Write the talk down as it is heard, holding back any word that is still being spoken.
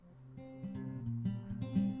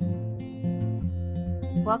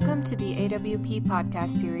Welcome to the AWP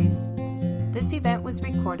podcast series. This event was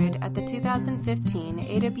recorded at the 2015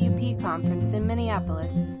 AWP conference in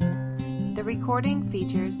Minneapolis. The recording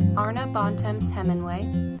features Arna Bontemps-Hemingway,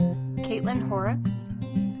 Caitlin Horrocks,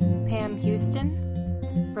 Pam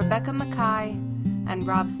Houston, Rebecca Mackay, and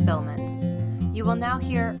Rob Spillman. You will now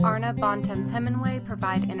hear Arna Bontemps-Hemingway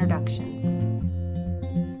provide introductions.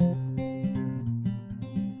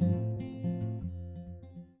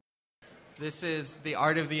 This is The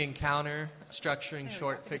Art of the Encounter, structuring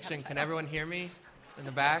short fiction. Can everyone hear me in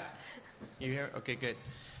the back? You hear? Okay, good.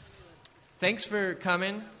 Thanks for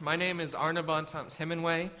coming. My name is Arna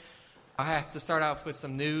Bontemps-Hemingway. I have to start off with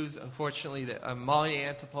some news. Unfortunately, that Molly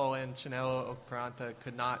Antipol and Chanelo Okparanta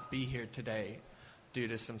could not be here today due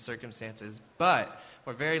to some circumstances. But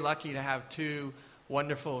we're very lucky to have two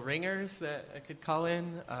wonderful ringers that I could call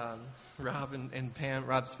in, Rob and Pam,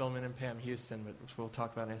 Rob Spillman and Pam Houston, which we'll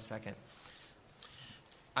talk about in a second.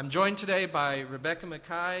 I'm joined today by Rebecca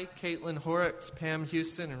Mackay, Caitlin Horrocks, Pam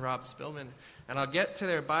Houston, and Rob Spillman, and I'll get to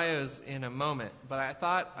their bios in a moment, but I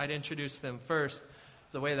thought I'd introduce them first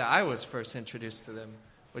the way that I was first introduced to them,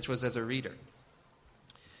 which was as a reader.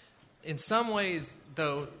 In some ways,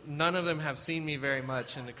 though, none of them have seen me very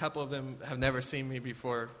much, and a couple of them have never seen me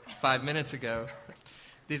before 5 minutes ago.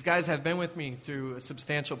 These guys have been with me through a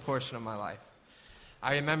substantial portion of my life.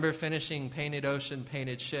 I remember finishing Painted Ocean,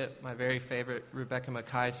 Painted Ship, my very favorite Rebecca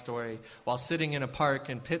Mackay story, while sitting in a park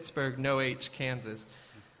in Pittsburgh, No-H, Kansas.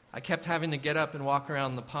 I kept having to get up and walk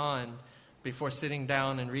around the pond before sitting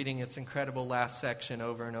down and reading its incredible last section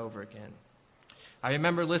over and over again. I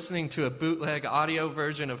remember listening to a bootleg audio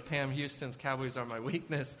version of Pam Houston's Cowboys Are My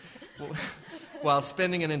Weakness while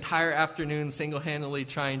spending an entire afternoon single-handedly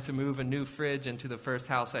trying to move a new fridge into the first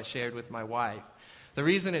house I shared with my wife. The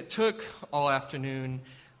reason it took all afternoon,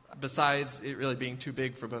 besides it really being too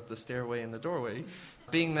big for both the stairway and the doorway,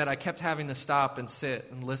 being that I kept having to stop and sit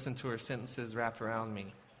and listen to her sentences wrapped around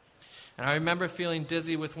me. And I remember feeling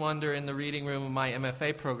dizzy with wonder in the reading room of my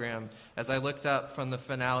MFA program as I looked up from the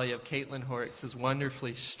finale of Caitlin Horrocks'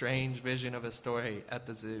 wonderfully strange vision of a story at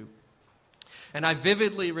the zoo. And I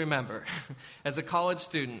vividly remember, as a college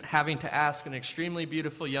student, having to ask an extremely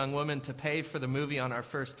beautiful young woman to pay for the movie on our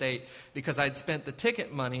first date because I'd spent the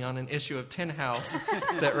ticket money on an issue of Tin House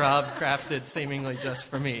that Rob crafted seemingly just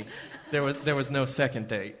for me. There was no second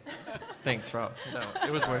date. Thanks, Rob. No,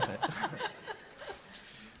 it was worth it.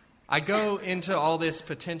 I go into all this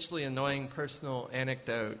potentially annoying personal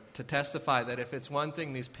anecdote to testify that if it's one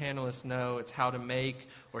thing these panelists know, it's how to make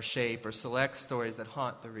or shape or select stories that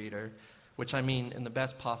haunt the reader, which I mean in the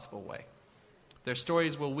best possible way. Their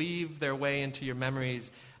stories will weave their way into your memories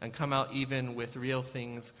and come out even with real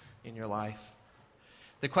things in your life.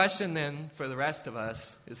 The question then for the rest of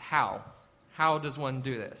us is how? How does one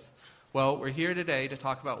do this? Well, we're here today to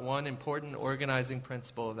talk about one important organizing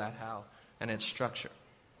principle of that how, and its structure.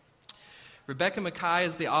 Rebecca Mackay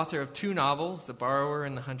is the author of two novels, The Borrower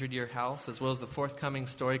and The 100-Year House, as well as the forthcoming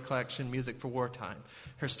story collection, Music for Wartime.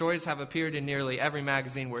 Her stories have appeared in nearly every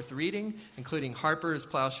magazine worth reading, including Harper's,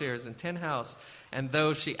 Plowshares, and Tin House. And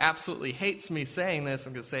though she absolutely hates me saying this,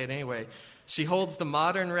 I'm going to say it anyway, she holds the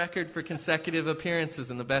modern record for consecutive appearances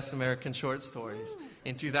in the Best American Short Stories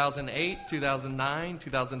in 2008, 2009,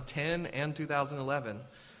 2010, and 2011.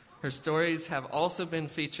 Her stories have also been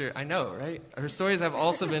featured, I know, right? Her stories have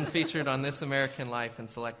also been featured on This American Life and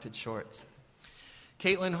selected shorts.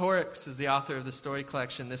 Caitlin Horrocks is the author of the story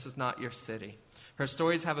collection, This Is Not Your City. Her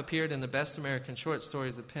stories have appeared in the Best American Short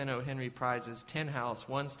Stories of Penn O. Henry Prizes, Tin House,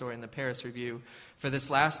 One Story, in the Paris Review, for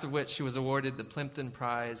this last of which she was awarded the Plimpton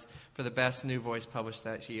Prize for the Best New Voice published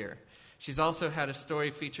that year. She's also had a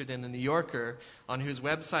story featured in The New Yorker, on whose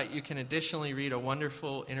website you can additionally read a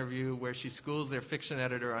wonderful interview where she schools their fiction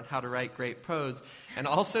editor on how to write great prose, and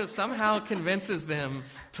also somehow convinces them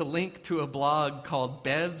to link to a blog called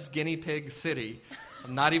Bev's Guinea Pig City.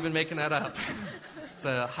 I'm not even making that up. It's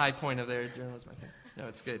a high point of their journalism, I think. No,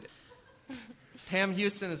 it's good. Pam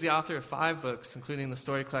Houston is the author of 5 books, including the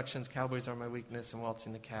story collections Cowboys Are My Weakness and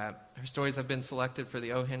Waltzing the Cat. Her stories have been selected for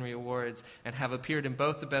the O. Henry Awards and have appeared in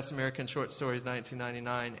both the Best American Short Stories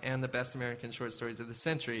 1999 and the Best American Short Stories of the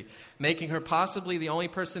Century, making her possibly the only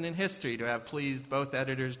person in history to have pleased both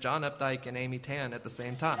editors John Updike and Amy Tan at the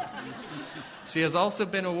same time. She has also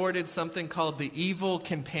been awarded something called the Evil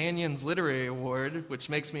Companions Literary Award, which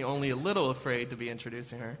makes me only a little afraid to be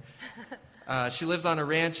introducing her. She lives on a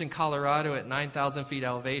ranch in Colorado at 9,000 feet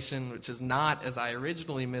elevation, which is not, as I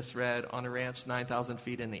originally misread, on a ranch 9,000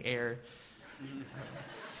 feet in the air.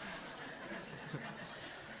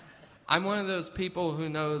 I'm one of those people who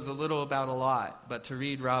knows a little about a lot, but to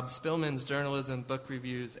read Rob Spillman's journalism, book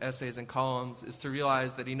reviews, essays, and columns is to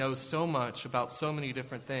realize that he knows so much about so many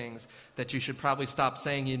different things that you should probably stop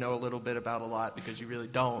saying you know a little bit about a lot, because you really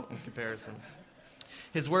don't in comparison.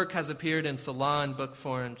 His work has appeared in Salon, Book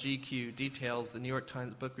Forum, GQ, Details, the New York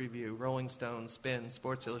Times Book Review, Rolling Stone, Spin,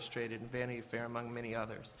 Sports Illustrated, and Vanity Fair, among many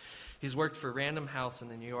others. He's worked for Random House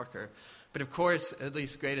and The New Yorker. But of course, at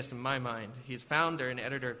least greatest in my mind, he's founder and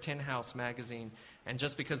editor of Tin House magazine, and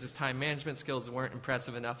just because his time management skills weren't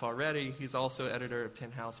impressive enough already, he's also editor of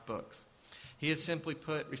Tin House Books. He is, simply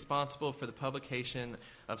put, responsible for the publication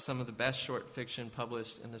of some of the best short fiction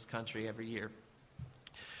published in this country every year.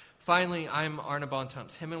 Finally, I'm Arna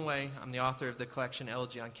Bontemps Hemingway. I'm the author of the collection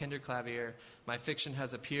Elegy on Kinderklavier. My fiction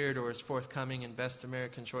has appeared or is forthcoming in Best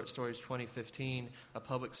American Short Stories 2015, A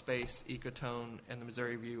Public Space, Ecotone, and the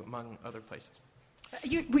Missouri Review, among other places.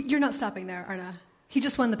 You're not stopping there, Arna. He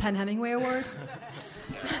just won the Penn Hemingway Award.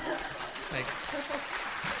 Thanks.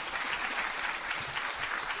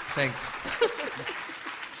 Thanks.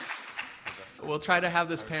 We'll try to have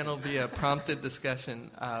this panel be a prompted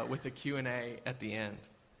discussion with a Q&A at the end.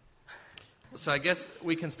 So I guess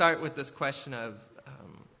we can start with this question of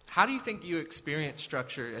how do you think you experience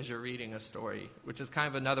structure as you're reading a story, which is kind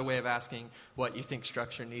of another way of asking what you think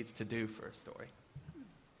structure needs to do for a story.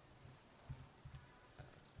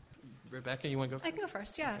 Rebecca, you want to go first? I can go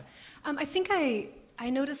first, yeah. Okay. I think I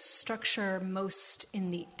notice structure most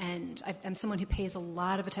in the end. I'm someone who pays a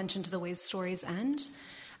lot of attention to the ways stories end.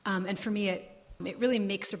 And for me, it really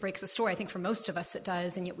makes or breaks a story. I think for most of us it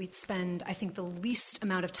does, and yet we spend, I think, the least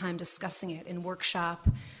amount of time discussing it in workshop,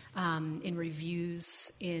 in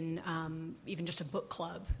reviews, in even just a book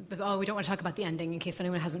club. But, we don't want to talk about the ending in case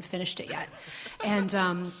anyone hasn't finished it yet.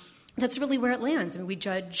 And that's really where it lands. I mean, we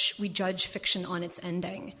judge fiction on its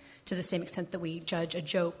ending to the same extent that we judge a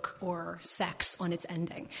joke or sex on its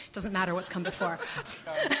ending. It doesn't matter what's come before.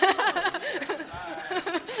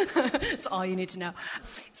 That's all you need to know.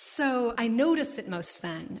 So I notice it most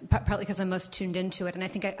then, partly because I'm most tuned into it. And I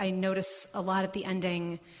think I notice a lot at the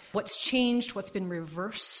ending what's changed, what's been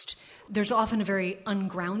reversed. There's often a very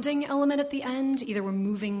ungrounding element at the end. Either we're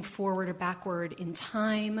moving forward or backward in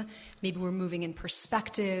time. Maybe we're moving in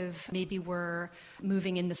perspective. Maybe we're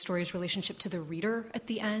moving in the story's relationship to the reader at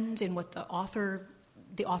the end and what the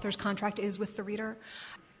author's contract is with the reader.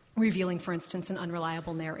 Revealing, for instance, an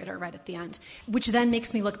unreliable narrator right at the end, which then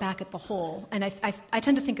makes me look back at the whole. And I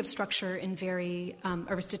tend to think of structure in very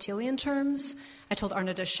Aristotelian terms. I told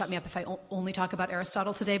Arna to shut me up if I only talk about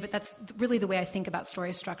Aristotle today, but that's really the way I think about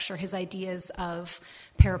story structure, his ideas of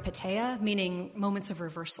peripeteia, meaning moments of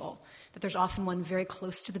reversal, that there's often one very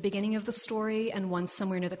close to the beginning of the story and one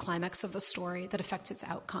somewhere near the climax of the story that affects its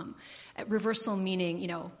outcome. Reversal meaning,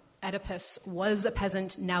 Oedipus was a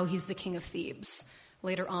peasant, now he's the king of Thebes.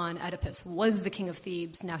 Later on, Oedipus was the king of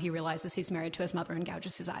Thebes. Now he realizes he's married to his mother and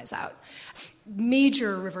gouges his eyes out.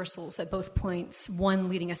 Major reversals at both points, one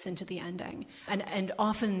leading us into the ending. And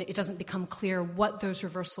often it doesn't become clear what those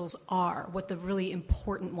reversals are, what the really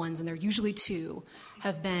important ones, and there are usually two,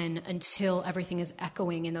 have been until everything is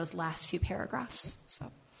echoing in those last few paragraphs. So,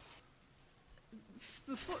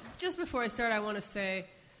 just before I start, I want to say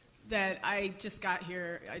that I just got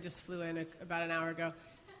here. I just flew in about an hour ago.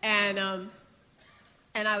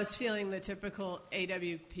 And I was feeling the typical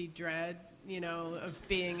AWP dread, of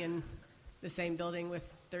being in the same building with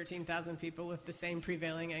 13,000 people with the same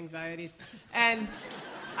prevailing anxieties. And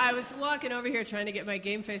I was walking over here trying to get my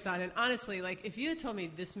game face on, and honestly, if you had told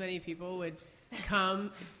me this many people would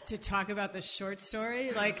come to talk about this short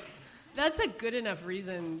story, that's a good enough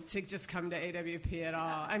reason to just come to AWP at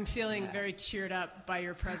all. I'm feeling very cheered up by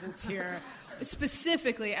your presence here,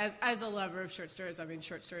 specifically as a lover of short stories. I mean,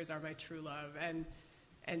 short stories are my true love, and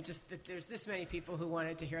just that there's this many people who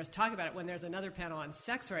wanted to hear us talk about it when there's another panel on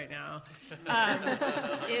sex right now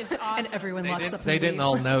is awesome. And everyone locks up. They didn't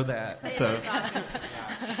all know that. So. It's awesome.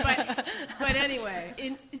 But anyway,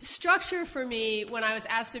 in structure for me, when I was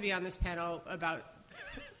asked to be on this panel about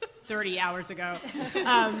 30 hours ago,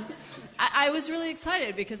 I was really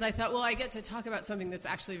excited because I thought, well, I get to talk about something that's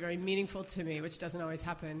actually very meaningful to me, which doesn't always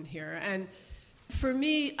happen here. And for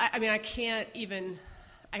me, I can't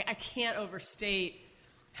overstate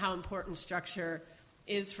how important structure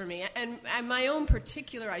is for me. And my own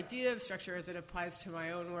particular idea of structure as it applies to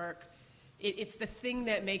my own work, it's the thing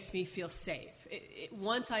that makes me feel safe.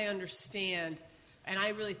 Once I understand, and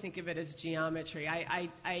I really think of it as geometry.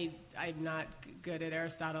 I'm not good at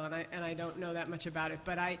Aristotle, and I don't know that much about it,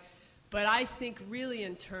 but I think really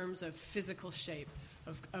in terms of physical shape,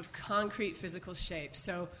 of concrete physical shape.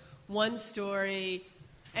 So one story,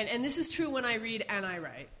 and this is true when I read and I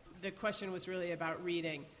write, the question was really about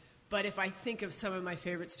reading. But if I think of some of my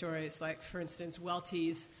favorite stories, like, for instance,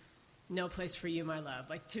 Welty's No Place for You, My Love,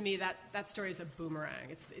 like, to me, that story is a boomerang.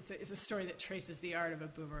 It's a story that traces the arc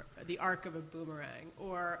of a boomerang.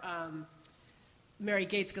 Or Mary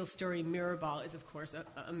Gaitskill's story, Mirrorball, is, of course,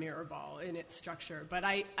 a mirror ball in its structure. But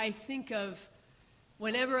I think of,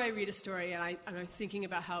 whenever I read a story and I'm thinking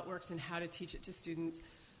about how it works and how to teach it to students,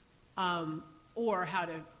 or how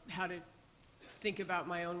to think about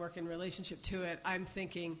my own work in relationship to it, I'm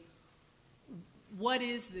thinking, what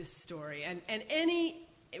is this story? And any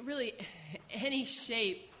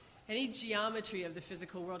shape, any geometry of the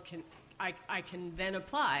physical world I can then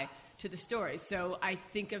apply to the story. So I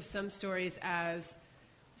think of some stories as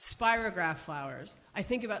spirograph flowers. I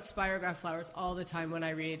think about spirograph flowers all the time when I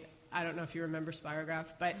read. I don't know if you remember spirograph,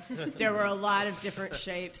 but there were a lot of different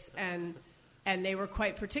shapes, and they were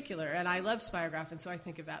quite particular. And I love spirograph, and so I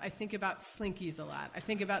think of that. I think about slinkies a lot. I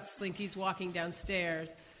think about slinkies walking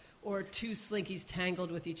downstairs, or two slinkies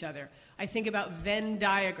tangled with each other. I think about Venn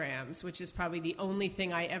diagrams, which is probably the only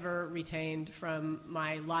thing I ever retained from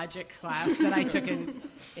my logic class that I took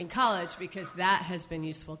in college, because that has been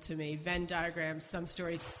useful to me. Venn diagrams, some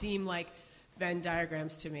stories seem like Venn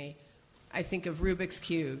diagrams to me. I think of Rubik's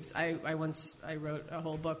Cubes. I wrote a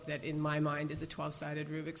whole book that, in my mind, is a 12-sided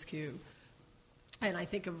Rubik's Cube. And I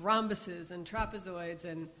think of rhombuses and trapezoids,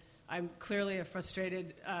 and I'm clearly a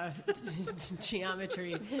frustrated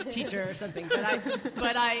geometry teacher or something.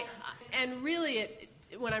 And really,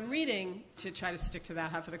 when I'm reading, to try to stick to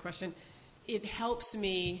that half of the question, it helps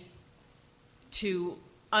me to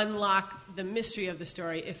unlock the mystery of the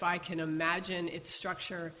story if I can imagine its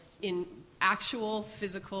structure in actual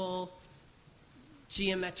physical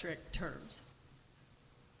geometric terms.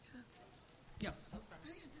 Yeah. So sorry.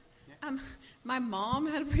 My mom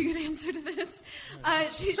had a pretty good answer to this.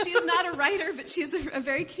 She is not a writer, but she's a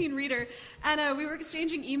very keen reader. And we were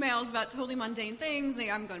exchanging emails about totally mundane things.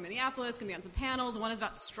 Like, I'm going to Minneapolis, going to be on some panels. One is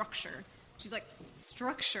about structure. She's like,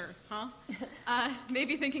 structure, huh?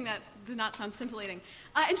 Maybe thinking that did not sound scintillating.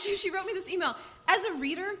 And she wrote me this email. As a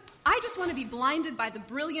reader, I just want to be blinded by the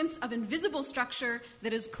brilliance of invisible structure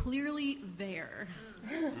that is clearly there.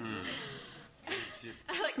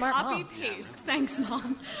 Smart copy, mom. paste. Thanks,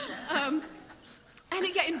 Mom. And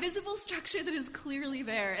yeah, invisible structure that is clearly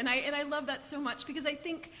there. And I love that so much, because I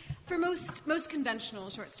think for most conventional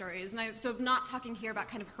short stories, so I'm not talking here about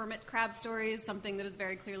kind of hermit crab stories, something that is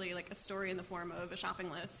very clearly like a story in the form of a shopping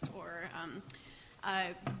list or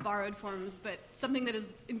borrowed forms, but something that is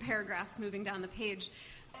in paragraphs moving down the page.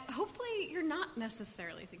 Hopefully you're not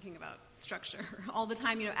necessarily thinking about structure all the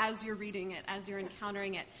time, as you're reading it, as you're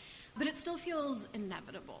encountering it, but it still feels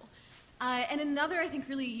inevitable. And another, I think,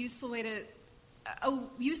 really useful way to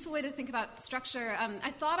think about structure.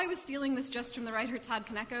 I thought I was stealing this just from the writer Todd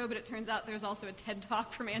Kaneko, but it turns out there's also a TED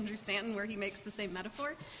Talk from Andrew Stanton where he makes the same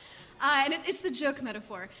metaphor. And it's the joke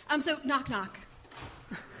metaphor. So, knock, knock.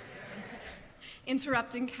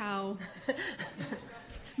 Interrupting cow.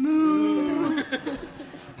 Moo.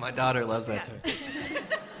 My daughter loves that Yeah.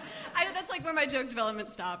 joke. That's like where my joke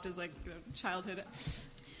development stopped, is like childhood.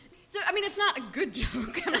 So, it's not a good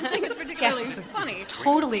joke. I'm not saying it's particularly funny.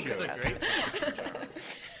 Totally good joke.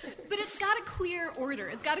 But it's got a clear order.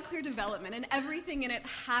 It's got a clear development, and everything in it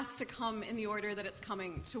has to come in the order that it's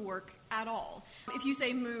coming to work at all. If you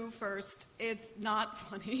say moo first, it's not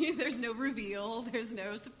funny. There's no reveal. There's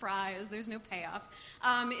no surprise. There's no payoff.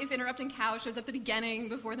 If interrupting cow shows up at the beginning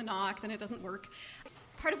before the knock, then it doesn't work.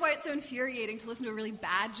 Part of why it's so infuriating to listen to a really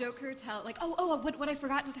bad joker tell, like, what I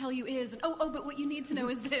forgot to tell you is, and but what you need to know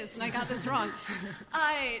is this, and I got this wrong.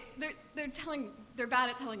 They're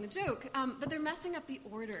bad at telling the joke, but they're messing up the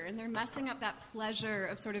order, and they're messing up that pleasure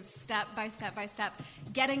of sort of step by step by step,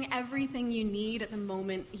 getting everything you need at the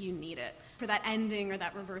moment you need it, for that ending or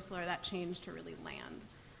that reversal or that change to really land.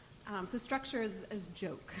 So structure as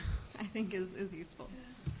joke, I think, is useful.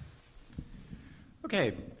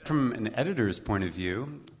 Okay, from an editor's point of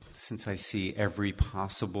view, since I see every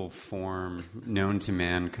possible form known to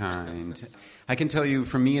mankind, I can tell you,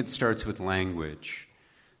 for me, it starts with language,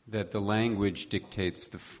 that the language dictates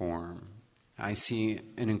the form. I see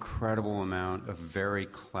an incredible amount of very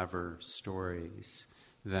clever stories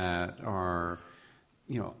that are,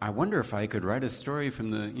 I wonder if I could write a story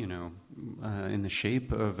from the, in the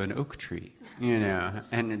shape of an oak tree,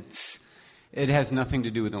 and it has nothing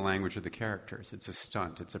to do with the language of the characters. It's a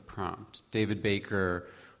stunt. It's a prompt. David Baker,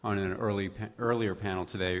 on an earlier panel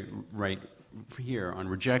today, right here on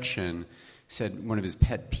rejection, said one of his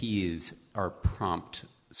pet peeves are prompt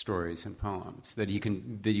stories and poems, that you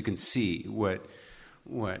can see what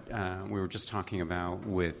we were just talking about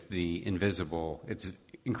with the invisible. It's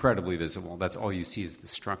incredibly visible. That's all you see is the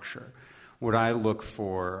structure. What I look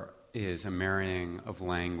for is a marrying of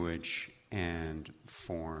language and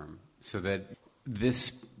form, so that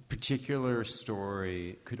this particular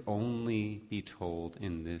story could only be told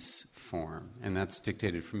in this form. And that's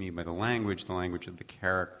dictated for me by the language of the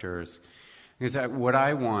characters. Because what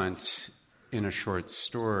I want in a short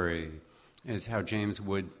story is how James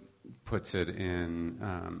Wood puts it in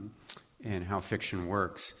How Fiction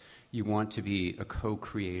Works. You want to be a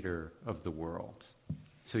co-creator of the world.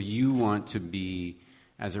 So you want to be,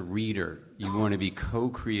 as a reader, you want to be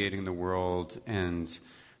co-creating the world and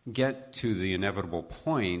get to the inevitable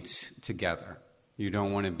point together. You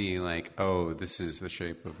don't want to be like, oh, this is the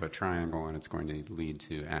shape of a triangle and it's going to lead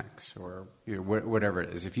to X, or whatever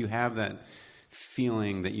it is. If you have that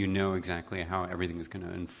feeling that you know exactly how everything is going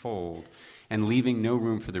to unfold, and leaving no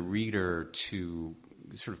room for the reader to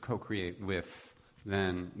sort of co-create with,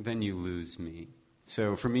 then you lose me.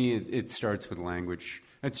 So for me, it starts with language.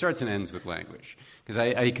 It starts and ends with language, because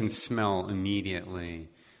I can smell immediately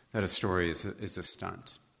that a story is a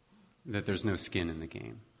stunt, that there's no skin in the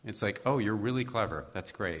game. It's like, oh, you're really clever.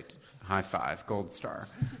 That's great. High five, gold star.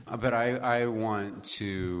 But I want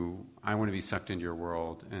to be sucked into your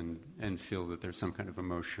world and feel that there's some kind of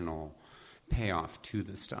emotional payoff to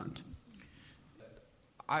the stunt.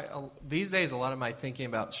 These days, a lot of my thinking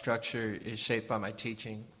about structure is shaped by my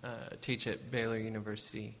teaching. I teach at Baylor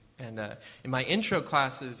University. And in my intro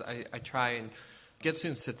classes, I try and get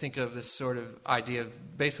students to think of this sort of idea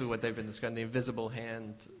of basically what they've been describing, the invisible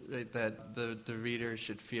hand, that the reader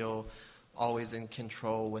should feel always in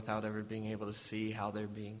control without ever being able to see how they're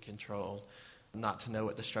being controlled. Not to know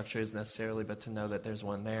what the structure is necessarily, but to know that there's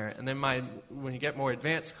one there. And then when you get more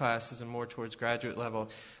advanced classes and more towards graduate level,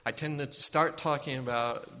 I tend to start talking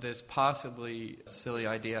about this possibly silly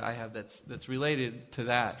idea I have that's related to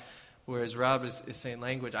that. Whereas Rob is saying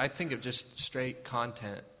language, I think of just straight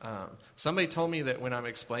content. Somebody told me that when I'm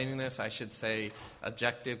explaining this, I should say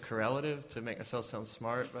objective correlative to make myself sound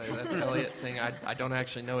smart. But that's an Eliot thing. I don't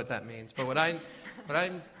actually know what that means. But what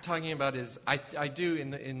I'm talking about is I do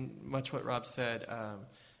in much what Rob said.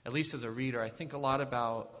 At least as a reader, I think a lot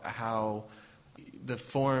about how the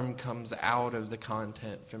form comes out of the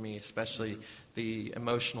content for me, especially the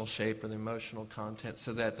emotional shape or the emotional content,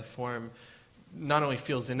 so that the form not only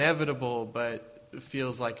feels inevitable, but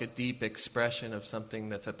feels like a deep expression of something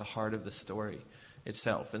that's at the heart of the story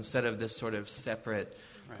itself, instead of this sort of separate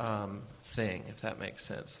thing, if that makes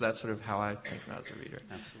sense. So that's sort of how I think about it as a reader.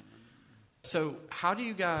 Absolutely. So how do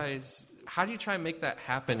you try and make that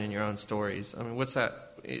happen in your own stories? I mean, what's that?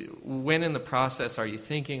 When in the process are you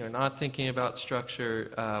thinking or not thinking about structure?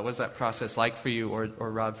 What's that process like for you, or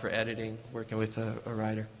Rob, for editing, working with a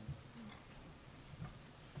writer?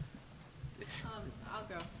 I'll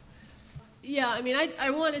go. Yeah, I mean, I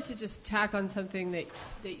wanted to just tack on something that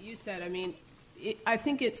you said. I mean, I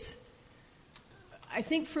think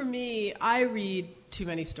for me, I read too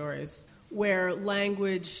many stories where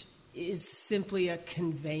language is simply a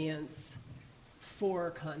conveyance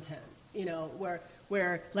for content,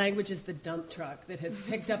 where language is the dump truck that has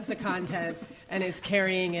picked up the content and is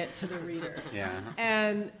carrying it to the reader. Yeah.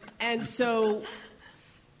 And so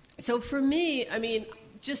for me, I mean,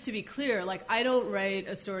 just to be clear, like, I don't write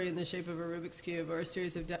a story in the shape of a Rubik's Cube or a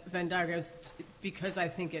series of Venn diagrams because I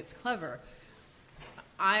think it's clever.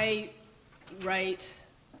 I write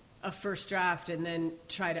a first draft and then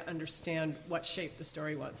try to understand what shape the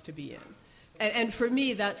story wants to be in. And for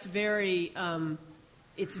me, that's very,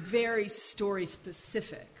 it's very story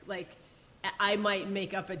specific. Like, I might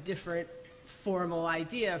make up a different formal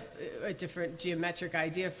idea, a different geometric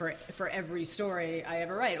idea for every story I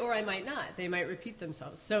ever write, or I might not. They might repeat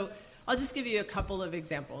themselves. So I'll just give you a couple of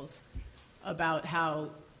examples about how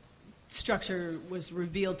structure was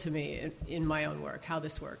revealed to me in my own work, how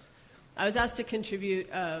this works. I was asked to contribute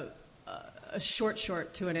a short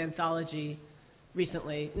to an anthology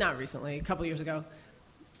a couple years ago,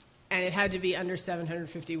 and it had to be under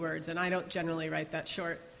 750 words, and I don't generally write that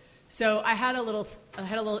short. So I had a little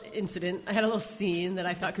incident, I had a little scene that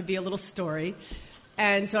I thought could be a little story,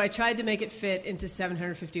 and so I tried to make it fit into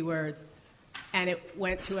 750 words, and it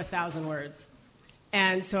went to 1,000 words.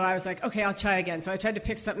 And so I was like, okay, I'll try again. So I tried to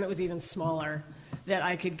pick something that was even smaller that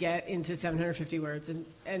I could get into 750 words.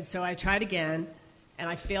 And so I tried again, and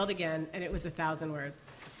I failed again, and it was 1,000 words.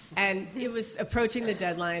 And it was approaching the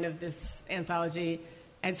deadline of this anthology,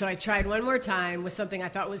 and so I tried one more time with something I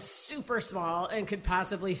thought was super small and could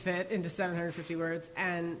possibly fit into 750 words,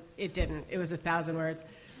 and it didn't. It was 1,000 words.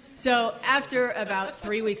 So after about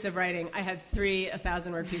 3 weeks of writing, I had 3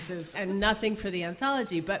 1,000-word pieces and nothing for the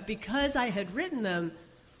anthology. But because I had written them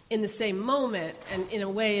in the same moment and in a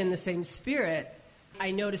way in the same spirit,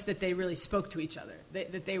 I noticed that they really spoke to each other,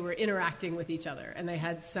 that they were interacting with each other, and they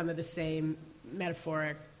had some of the same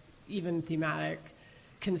metaphoric, even thematic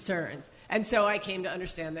concerns. And so I came to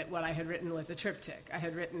understand that what I had written was a triptych. I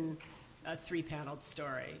had written a 3-paneled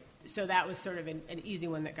story. So that was sort of an easy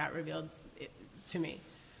one that got revealed to me.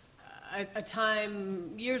 A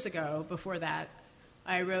time years ago, before that,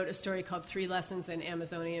 I wrote a story called 3 Lessons in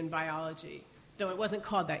Amazonian Biology, though it wasn't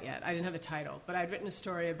called that yet. I didn't have a title. But I'd written a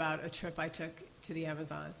story about a trip I took to the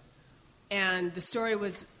Amazon. And the story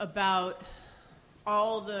was about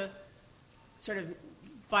all the sort of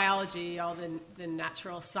biology, all the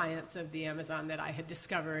natural science of the Amazon that I had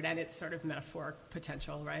discovered and its sort of metaphoric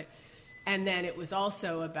potential, right? And then it was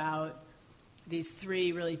also about these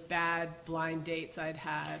 3 really bad blind dates I'd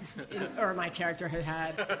had, or my character had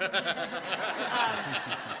had,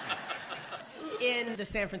 in the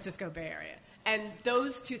San Francisco Bay Area. And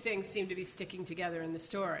those 2 things seem to be sticking together in the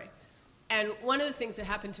story. And one of the things that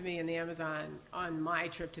happened to me in the Amazon, on my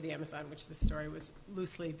trip to the Amazon, which the story was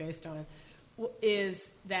loosely based on,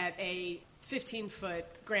 is that a 15-foot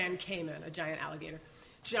Grand Cayman, a giant alligator,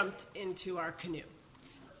 jumped into our canoe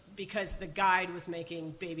because the guide was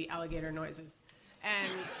making baby alligator noises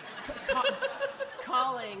and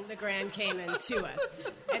calling the Grand Cayman to us.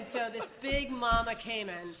 And so this big mama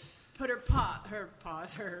Cayman put her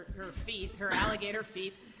alligator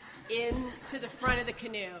feet into the front of the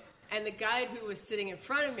canoe. And the guide who was sitting in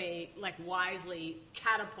front of me, like, wisely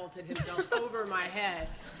catapulted himself over my head.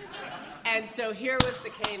 And so here was the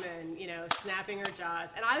Cayman, snapping her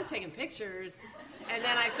jaws. And I was taking pictures. And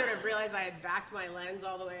then I sort of realized I had backed my lens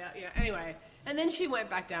all the way up. Anyway. And then she went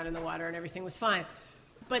back down in the water and everything was fine.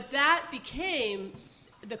 But that became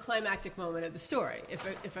the climactic moment of the story.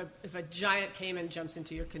 If a giant Cayman jumps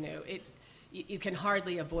into your canoe, you can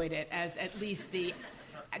hardly avoid it as at least the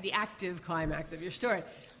active climax of your story.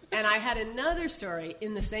 And I had another story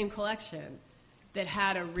in the same collection that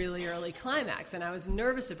had a really early climax, and I was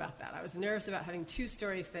nervous about that. I was nervous about having 2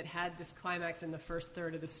 stories that had this climax in the first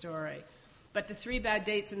third of the story. But the 3 bad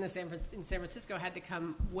dates in San Francisco had to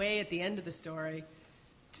come way at the end of the story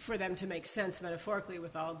for them to make sense metaphorically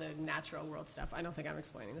with all the natural world stuff. I don't think I'm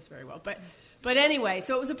explaining this very well. But anyway,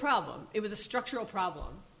 so it was a problem. It was a structural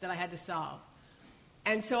problem that I had to solve.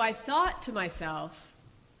 And so I thought to myself,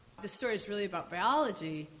 this story is really about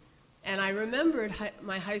biology. And I remembered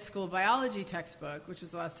my high school biology textbook, which was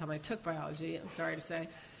the last time I took biology, I'm sorry to say.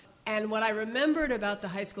 And what I remembered about the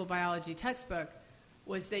high school biology textbook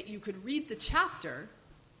was that you could read the chapter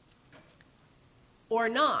or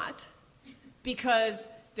not, because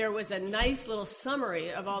there was a nice little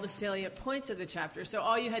summary of all the salient points of the chapter. So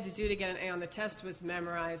all you had to do to get an A on the test was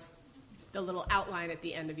memorize the little outline at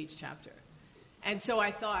the end of each chapter. And so I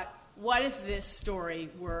thought, what if this story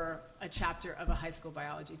were a chapter of a high school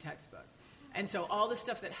biology textbook? And so all the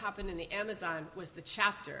stuff that happened in the Amazon was the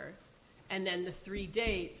chapter, and then the 3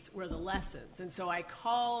 dates were the lessons. And so I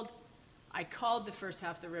called the first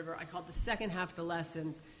half the river, I called the second half the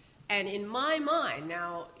lessons, and in my mind,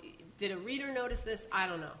 now, did a reader notice this? I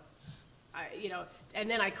don't know. And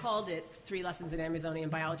then I called it 3 Lessons in Amazonian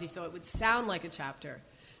Biology, so it would sound like a chapter.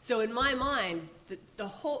 So in my mind,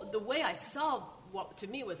 the way I solved what to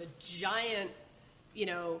me was a giant,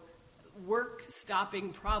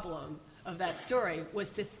 work-stopping problem of that story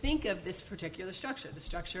was to think of this particular structure, the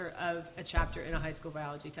structure of a chapter in a high school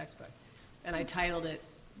biology textbook. And I titled it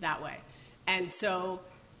that way. And so,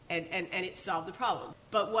 and it solved the problem.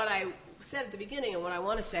 But what I said at the beginning and what I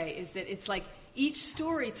want to say is that it's like each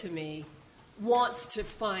story to me wants to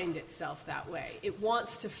find itself that way. It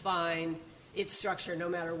wants to find its structure no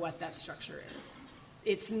matter what that structure is.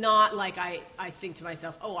 It's not like I think to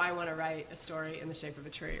myself, oh, I want to write a story in the shape of a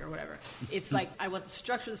tree or whatever. It's like I want the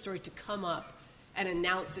structure of the story to come up and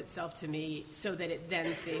announce itself to me so that it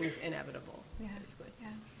then seems inevitable, basically. Yeah.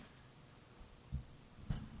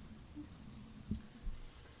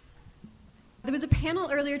 There was a panel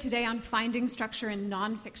earlier today on finding structure in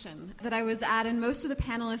nonfiction that I was at, and most of the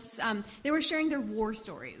panelists, they were sharing their war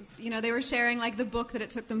stories. They were sharing like the book that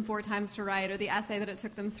it took them 4 times to write, or the essay that it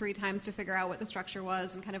took them 3 times to figure out what the structure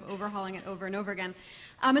was, and kind of overhauling it over and over again.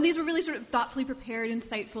 And these were really sort of thoughtfully prepared,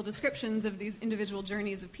 insightful descriptions of these individual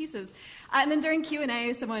journeys of pieces. And then during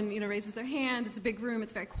Q&A, someone raises their hand. It's a big room.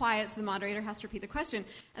 It's very quiet, so the moderator has to repeat the question.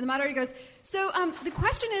 And the moderator goes, so the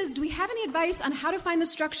question is, do we have any advice on how to find the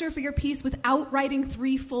structure for your piece without writing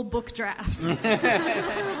 3 full book drafts? And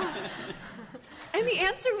the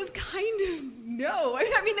answer was kind of no.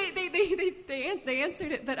 I mean, they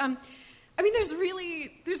answered it, but I mean,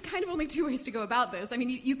 there's kind of only two ways to go about this. I mean,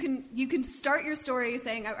 you can start your story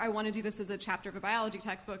saying, I want to do this as a chapter of a biology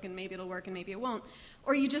textbook, and maybe it'll work and maybe it won't.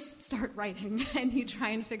 Or you just start writing, and you try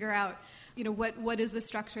and figure out, what is the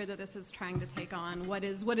structure that this is trying to take on? What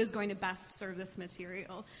is going to best serve this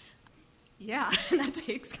material? Yeah, and that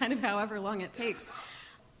takes kind of however long it takes.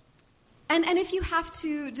 And if you have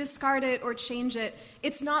to discard it or change it,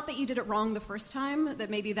 it's not that you did it wrong the first time, that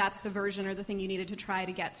maybe that's the version or the thing you needed to try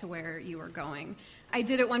to get to where you were going. I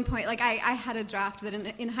did at one point, I had a draft that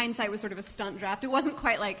in hindsight was sort of a stunt draft. It wasn't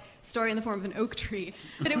quite like story in the form of an oak tree,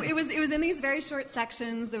 but it was in these very short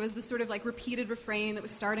sections. There was this sort of repeated refrain that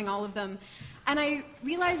was starting all of them. And I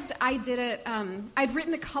realized I did it, I'd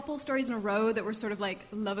written a couple stories in a row that were sort of like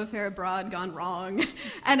love affair abroad gone wrong.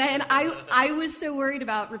 And I was so worried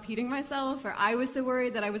about repeating myself, or I was so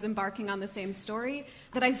worried that I was embarking on the same story,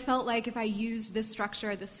 that I felt like if I used this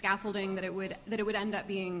structure, this scaffolding, that it would end up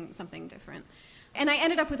being something different. And I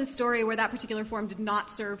ended up with a story where that particular form did not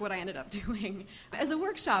serve what I ended up doing. As a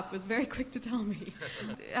workshop was very quick to tell me.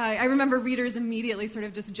 I remember readers immediately sort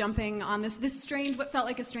of just jumping on this strange, what felt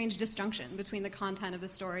like a strange disjunction between the content of the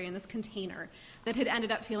story and this container that had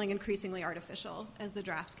ended up feeling increasingly artificial as the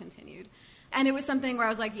draft continued. And it was something where I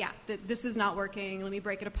was like, yeah, this is not working. Let me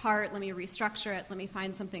break it apart. Let me restructure it. Let me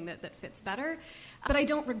find something that fits better. But I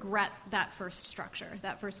don't regret that first structure,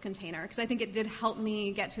 that first container, because I think it did help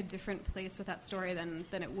me get to a different place with that story than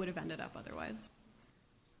it would have ended up otherwise.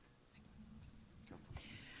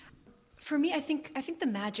 For me, I think the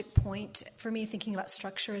magic point for me thinking about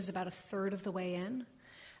structure is about a third of the way in.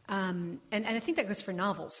 And I think that goes for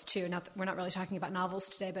novels, too. We're not really talking about novels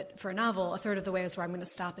today, but for a novel, a third of the way is where I'm going to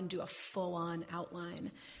stop and do a full-on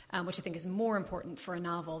outline, which I think is more important for a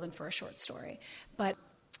novel than for a short story. But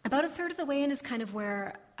about a third of the way in is kind of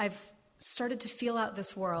where I've started to feel out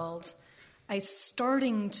this world. I'm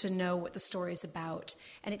starting to know what the story is about.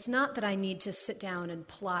 And it's not that I need to sit down and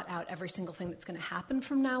plot out every single thing that's going to happen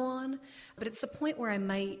from now on, but it's the point where I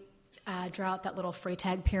might draw out that little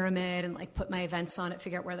Freytag pyramid and put my events on it,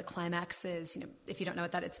 figure out where the climax is. If you don't know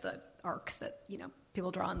what that, it's the arc that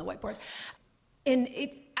people draw on the whiteboard. And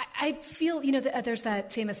I feel there's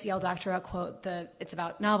that famous Yale doctoral quote that it's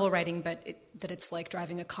about novel writing, but that it's like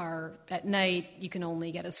driving a car at night. You can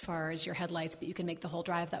only get as far as your headlights, but you can make the whole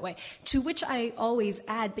drive that way. To which I always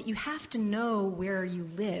add, but you have to know where you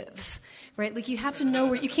live, right? You have to know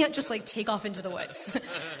where you can't just take off into the woods.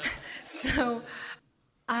 So.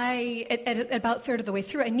 At about a third of the way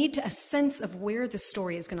through, I need a sense of where the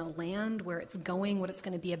story is going to land, where it's going, what it's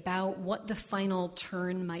going to be about, what the final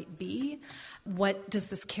turn might be. What does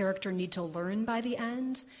this character need to learn by the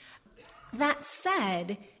end? That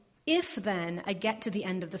said, if then I get to the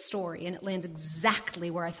end of the story and it lands exactly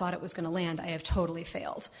where I thought it was going to land, I have totally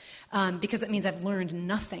failed. Because it means I've learned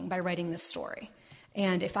nothing by writing this story.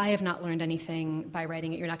 And if I have not learned anything by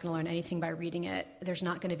writing it, you're not going to learn anything by reading it. There's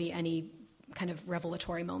not going to be any kind of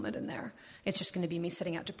revelatory moment in there. It's just going to be me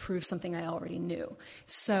setting out to prove something I already knew.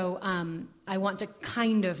 So I want to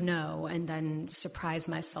kind of know and then surprise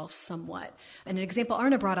myself somewhat. And an example,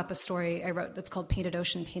 Arna brought up a story I wrote that's called Painted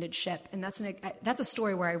Ocean, Painted Ship. And that's a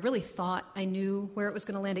story where I really thought I knew where it was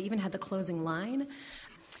going to land. I even had the closing line.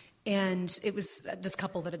 And it was this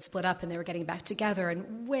couple that had split up and they were getting back together.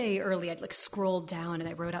 And way early, I'd scrolled down and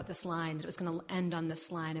I wrote out this line that it was going to end on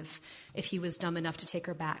this line of, if he was dumb enough to take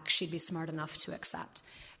her back, she'd be smart enough to accept.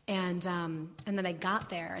 And then I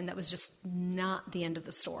got there and that was just not the end of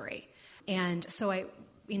the story. And so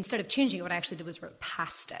instead of changing it, what I actually did was wrote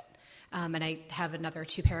past it. And I have another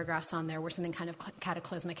 2 paragraphs on there where something kind of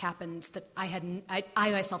cataclysmic happened that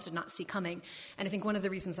I myself did not see coming. And I think one of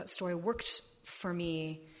the reasons that story worked for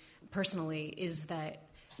me personally is that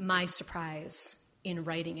my surprise in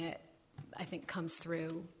writing it, I think, comes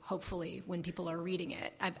through, hopefully, when people are reading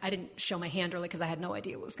it. I didn't show my hand early because I had no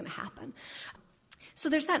idea what was going to happen. So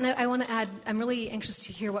there's that, and I want to add, I'm really anxious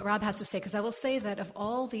to hear what Rob has to say, because I will say that of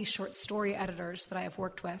all the short story editors that I have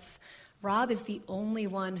worked with, Rob is the only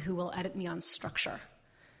one who will edit me on structure.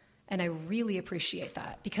 And I really appreciate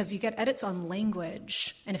that, because you get edits on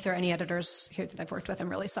language. And if there are any editors here that I've worked with, I'm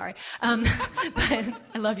really sorry. But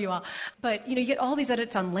I love you all. But, you get all these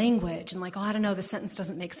edits on language and I don't know, the sentence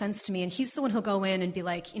doesn't make sense to me. And he's the one who'll go in and be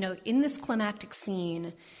like, in this climactic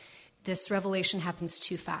scene, this revelation happens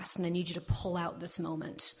too fast, and I need you to pull out this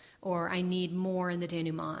moment. Or I need more in the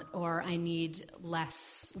denouement, or I need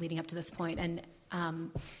less leading up to this point. And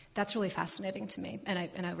that's really fascinating to me,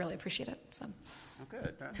 and I really appreciate it. So. Oh,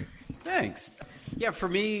 good. Thanks. Yeah, for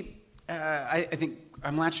me, I think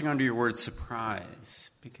I'm latching onto your word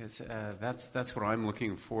surprise, because that's what I'm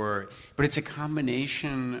looking for. But it's a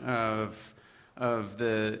combination of of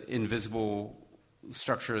the invisible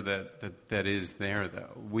structure that is there, though.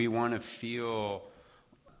 We want to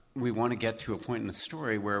get to a point in the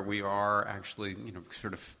story where we are actually,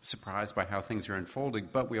 sort of surprised by how things are unfolding,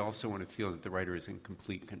 but we also want to feel that the writer is in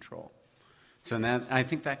complete control. So I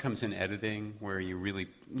think that comes in editing, where you really,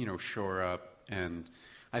 shore up. And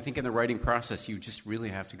I think in the writing process, you just really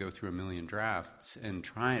have to go through a million drafts and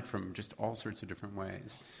try it from just all sorts of different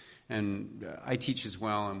ways. And I teach as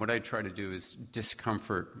well, and what I try to do is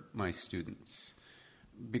discomfort my students.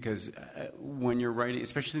 Because when you're writing,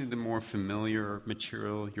 especially the more familiar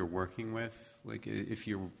material you're working with, like if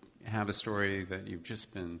you have a story that you've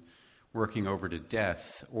just been working over to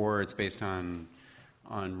death, or it's based on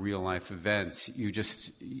real-life events,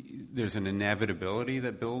 there's an inevitability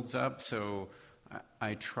that builds up. So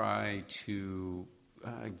I try to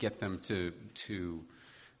get them to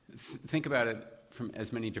think about it from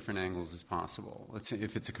as many different angles as possible. Let's say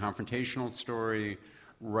if it's a confrontational story,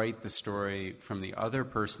 write the story from the other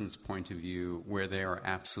person's point of view, where they are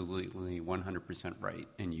absolutely 100% right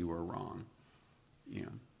and you are wrong.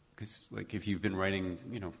 Because like if you've been writing,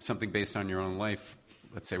 something based on your own life,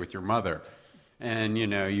 let's say with your mother, and,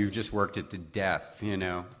 you've just worked it to death,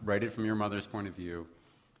 write it from your mother's point of view,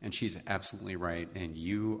 and she's absolutely right, and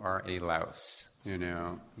you are a louse,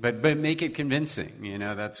 But make it convincing,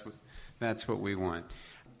 that's what we want.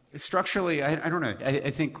 Structurally, I don't know.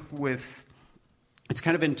 I think it's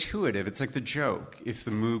kind of intuitive. It's like the joke. If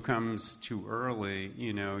the moo comes too early,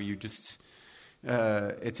 you just...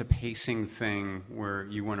 it's a pacing thing where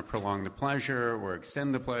you want to prolong the pleasure or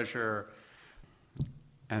extend the pleasure,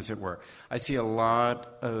 as it were. I see a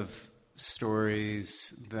lot of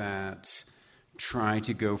stories that try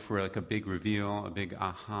to go for like a big reveal, a big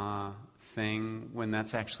aha thing, when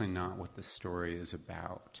that's actually not what the story is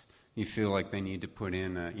about. You feel like they need to put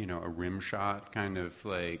in a rim shot, kind of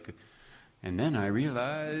like, and then I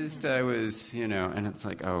realized I was, and it's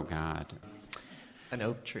like, oh God. An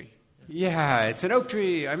oak tree. Yeah, it's an oak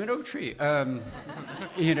tree. I'm an oak tree.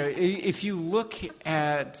 If you look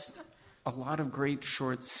at a lot of great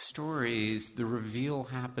short stories, the reveal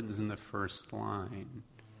happens in the first line,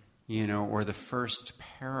 or the first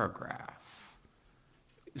paragraph.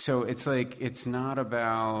 So it's like it's not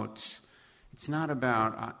about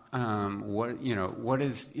what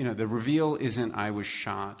is, the reveal isn't I was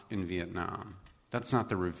shot in Vietnam. That's not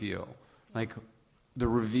the reveal. Like, the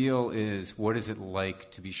reveal is what is it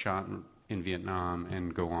like to be shot in Vietnam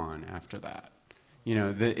and go on after that.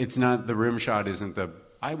 It's not, the rim shot isn't the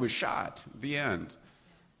I was shot, the end.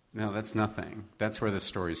 No, that's nothing. That's where the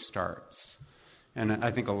story starts. And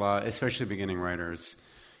I think a lot, especially beginning writers,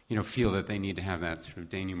 feel that they need to have that sort of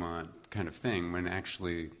denouement kind of thing, when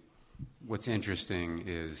actually what's interesting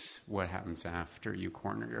is what happens after you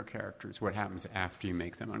corner your characters, what happens after you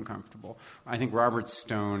make them uncomfortable. I think Robert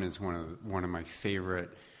Stone is one of my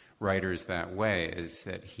favorite writers that way, is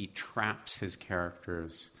that he traps his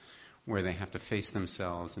characters where they have to face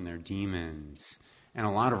themselves and their demons. And a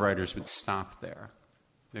lot of writers would stop there.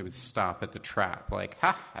 They would stop at the trap, like,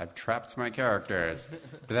 ha, I've trapped my characters.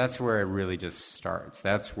 But that's where it really just starts.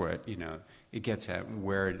 That's what, it gets at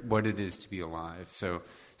what it is to be alive. So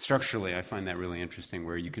structurally, I find that really interesting,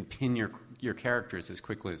 where you can pin your characters as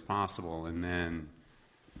quickly as possible, and then,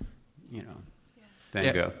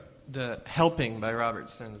 go. The Helping by Robert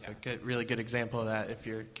Stone is a really good example of that, if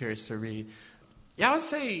you're curious to read. Yeah, I would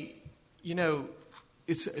say,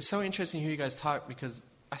 it's so interesting to hear you guys talk, because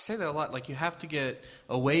I say that a lot. Like, you have to get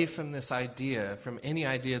away from this idea, from any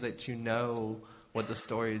idea that you know what the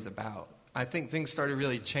story is about. I think things started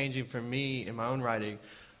really changing for me in my own writing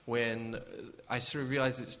when I sort of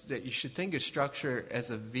realized that you should think of structure as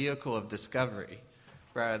a vehicle of discovery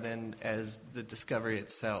rather than as the discovery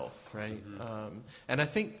itself, right? Mm-hmm. And I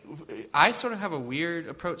think I sort of have a weird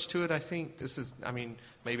approach to it. I think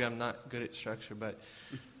maybe I'm not good at structure, but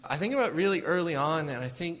I think about it really early on, and I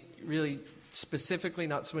think really specifically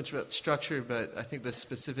not so much about structure, but I think the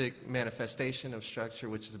specific manifestation of structure,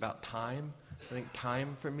 which is about time. I think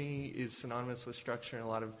time for me is synonymous with structure in a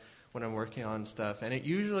lot of when I'm working on stuff. And it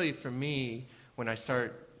usually, for me, when I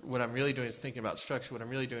start, what I'm really doing is thinking about structure. What I'm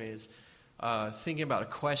really doing is thinking about a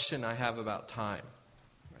question I have about time,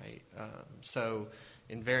 right? So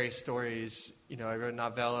in various stories, I wrote a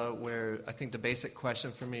novella where I think the basic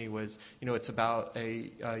question for me was, it's about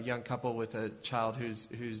a young couple with a child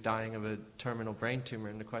who's dying of a terminal brain tumor.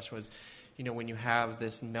 And the question was, when you have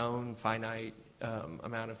this known finite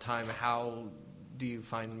amount of time, how do you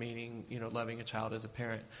find meaning, loving a child as a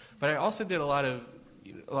parent? But I also did a lot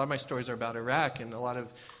of my stories are about Iraq, and a lot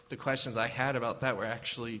of the questions I had about that were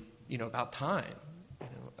actually, about time.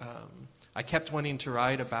 I kept wanting to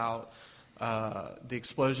write about the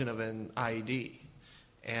explosion of an IED.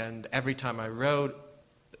 And every time I wrote,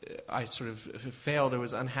 I sort of failed or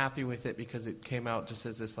was unhappy with it because it came out just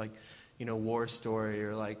as this, like, war story,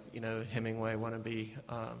 or like, Hemingway wannabe,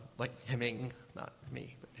 like Hemming, not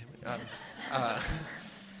me, but Heming.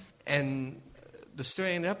 And the story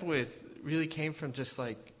I ended up with really came from just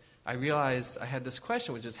like, I realized I had this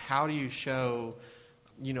question, which is, how do you show,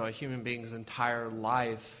 a human being's entire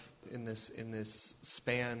life in this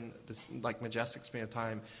span, this like majestic span of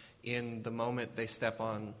time, in the moment they step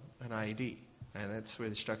on an IED? And that's where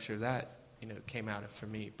the structure of that, came out of for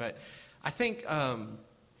me. But I think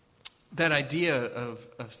that idea of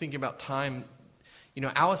thinking about time,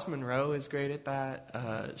 Alice Munro is great at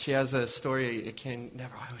that. She has a story,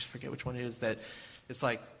 I always forget which one it is, that it's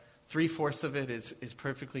like 3/4 of it is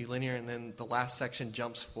perfectly linear, and then the last section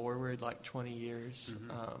jumps forward like 20 years.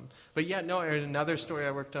 Mm-hmm. Another story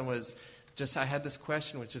I worked on was just, I had this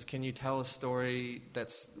question, which is, can you tell a story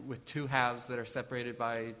that's with two halves that are separated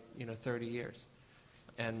by 30 years?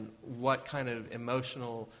 And what kind of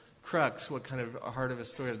emotional crux, what kind of heart of a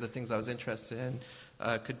story of the things I was interested in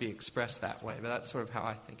could be expressed that way? But that's sort of how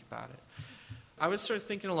I think about it. I was sort of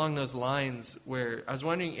thinking along those lines, where I was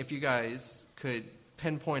wondering if you guys could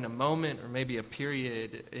pinpoint a moment or maybe a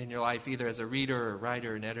period in your life, either as a reader or a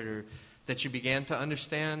writer or an editor, that you began to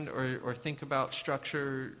understand or think about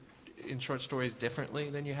structure in short stories differently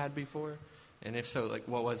than you had before? And if so, like,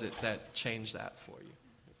 what was it that changed that for you?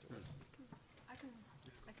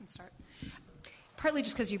 I can start. Partly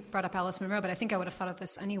just because you brought up Alice Munro, but I think I would have thought of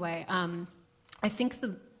this anyway. I think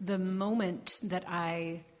the moment that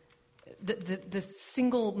the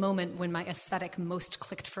single moment when my aesthetic most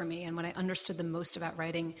clicked for me and when I understood the most about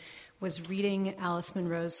writing was reading Alice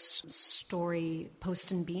Munro's story Post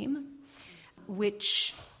and Beam,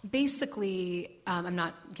 which basically, I'm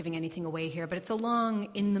not giving anything away here, but it's a long,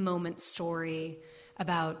 in-the-moment story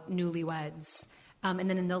about newlyweds. And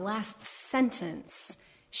then in the last sentence,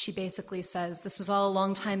 she basically says, this was all a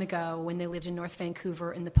long time ago when they lived in North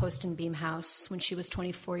Vancouver in the Post and Beam house when she was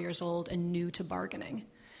 24 years old and new to bargaining.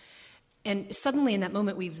 And suddenly in that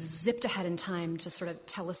moment, we've zipped ahead in time to sort of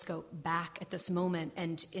telescope back at this moment.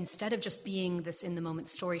 And instead of just being this in-the-moment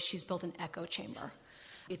story, she's built an echo chamber.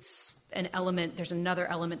 It's an element, there's another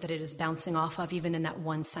element that it is bouncing off of, even in that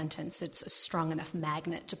one sentence. It's a strong enough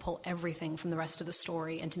magnet to pull everything from the rest of the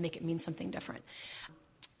story and to make it mean something different.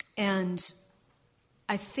 And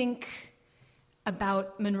I think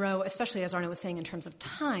about Munro, especially as Arna was saying in terms of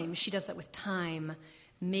time, she does that with time,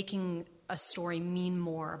 making a story mean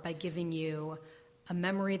more by giving you a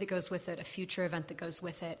memory that goes with it, a future event that goes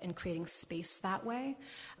with it, and creating space that way.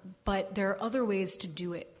 But there are other ways to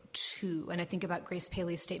do it too. And I think about Grace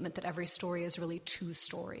Paley's statement that every story is really two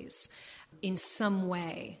stories. In some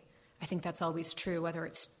way, I think that's always true, whether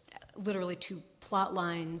it's literally two plot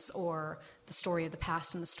lines or the story of the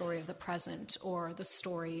past and the story of the present, or the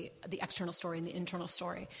story, the external story and the internal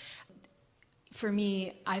story. For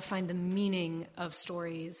me, I find the meaning of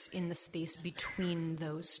stories in the space between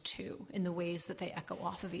those two, in the ways that they echo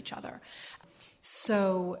off of each other.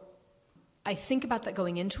 So I think about that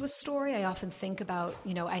going into a story. I often think about,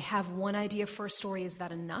 I have one idea for a story. Is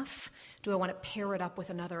that enough? Do I want to pair it up with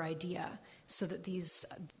another idea so that these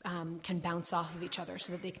can bounce off of each other,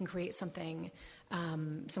 so that they can create something,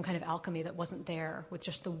 some kind of alchemy that wasn't there with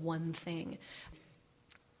just the one thing?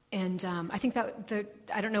 And I think that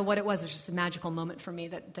I don't know what it was just the magical moment for me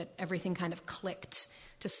that everything kind of clicked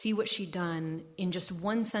to see what she'd done in just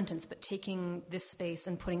one sentence, but taking this space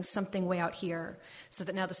and putting something way out here so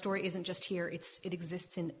that now the story isn't just here, it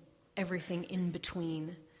exists in everything in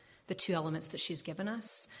between the two elements that she's given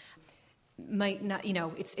us. Might not,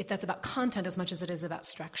 that's about content as much as it is about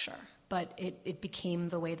structure, but it became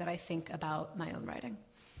the way that I think about my own writing.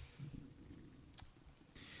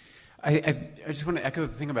 I just want to echo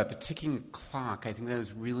the thing about the ticking clock. I think that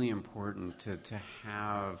is really important to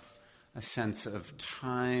have a sense of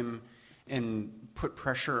time and put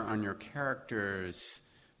pressure on your characters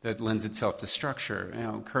that lends itself to structure.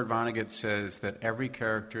 Kurt Vonnegut says that every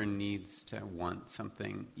character needs to want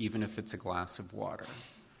something, even if it's a glass of water.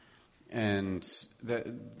 And that,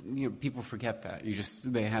 people forget that.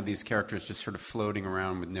 They have these characters just sort of floating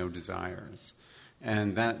around with no desires.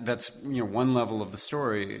 And that's one level of the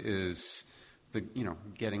story is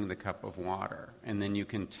getting the cup of water, and then you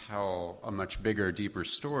can tell a much bigger, deeper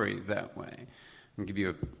story that way. I'll give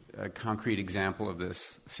you a concrete example of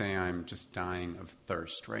this. Say I'm just dying of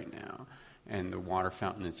thirst right now, and the water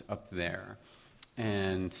fountain is up there,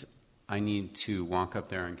 and I need to walk up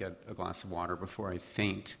there and get a glass of water before I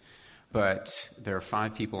faint. but there are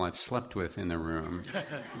 5 people I've slept with in the room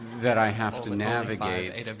that I have to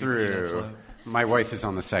navigate through. My wife is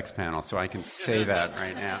on the sex panel, so I can say that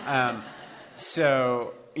right now.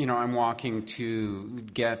 So, I'm walking to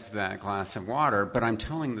get that glass of water, but I'm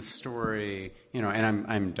telling the story, and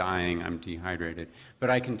I'm dying, I'm dehydrated. But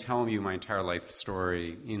I can tell you my entire life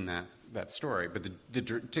story in that story. But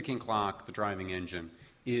the ticking clock, the driving engine,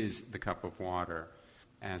 is the cup of water,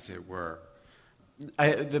 as it were.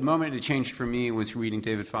 The moment it changed for me was reading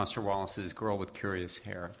David Foster Wallace's Girl with Curious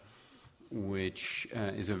Hair, which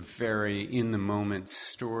is a very in-the-moment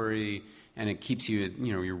story, and it keeps you,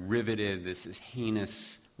 you're riveted. This is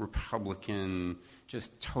heinous Republican,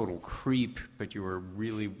 just total creep, but you're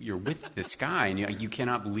with this guy, and you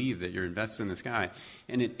cannot believe that you're invested in this guy.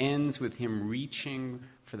 And it ends with him reaching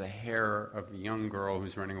for the hair of a young girl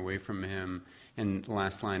who's running away from him, and the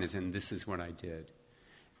last line is, "And this is what I did."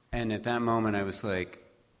 And at that moment, I was like,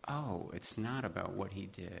 oh, it's not about what he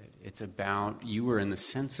did. It's about you were in the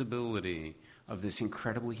sensibility of this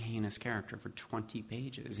incredibly heinous character for 20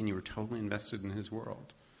 pages, and you were totally invested in his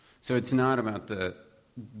world. So it's not about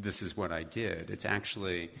this is what I did. It's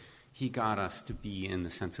actually he got us to be in the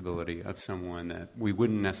sensibility of someone that we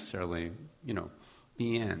wouldn't necessarily,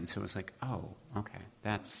 be in. So it's like, oh, okay,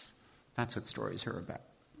 that's what stories are about.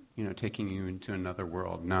 Taking you into another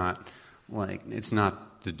world, not like it's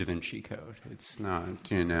not the Da Vinci Code. It's not,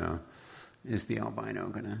 is the albino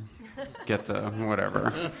going to get the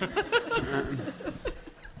whatever?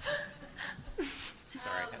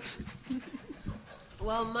 Sorry.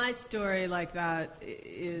 Well, my story like that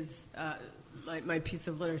is my piece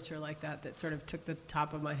of literature like that sort of took the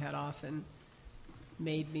top of my head off and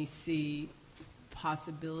made me see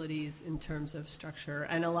possibilities in terms of structure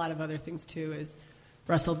and a lot of other things too is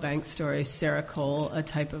Russell Banks' story, Sarah Cole, A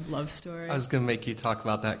Type of Love Story. I was going to make you talk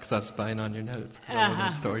about that because I was spying on your notes. I love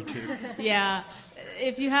that story too. Yeah.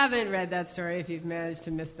 If you haven't read that story, if you've managed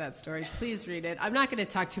to miss that story, please read it. I'm not going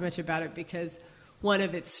to talk too much about it because one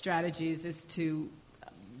of its strategies is to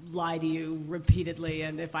lie to you repeatedly,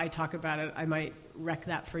 and if I talk about it, I might wreck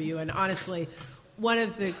that for you. And honestly, one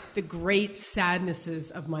of the great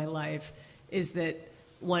sadnesses of my life is that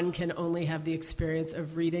one can only have the experience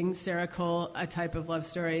of reading Sarah Cole, A Type of Love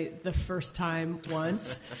Story, the first time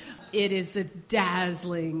once. It is a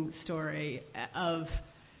dazzling story of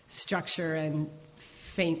structure and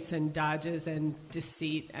feints and dodges and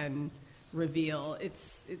deceit and reveal.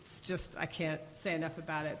 It's just, I can't say enough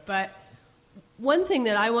about it. But one thing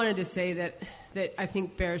that I wanted to say that I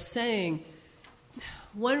think bears saying,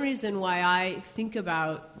 one reason why I think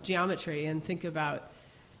about geometry and think about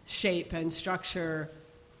shape and structure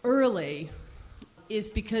early is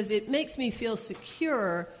because it makes me feel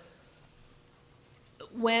secure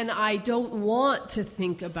when I don't want to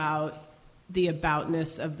think about the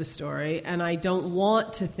aboutness of the story and I don't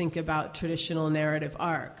want to think about traditional narrative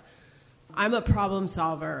arc. I'm a problem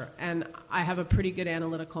solver and I have a pretty good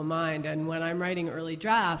analytical mind, and when I'm writing early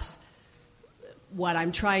drafts, what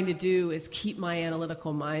I'm trying to do is keep my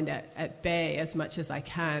analytical mind at bay as much as I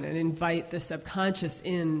can and invite the subconscious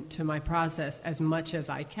into my process as much as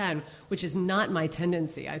I can, which is not my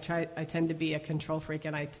tendency. I tend to be a control freak,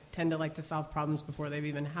 and I tend to like to solve problems before they've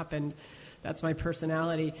even happened. That's my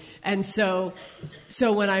personality. And so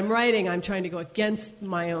when I'm writing, I'm trying to go against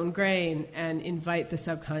my own grain and invite the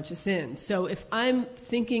subconscious in. So if I'm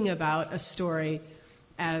thinking about a story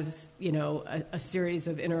as, a series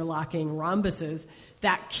of interlocking rhombuses,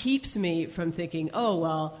 that keeps me from thinking, oh,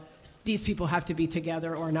 well, these people have to be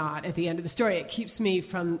together or not at the end of the story. It keeps me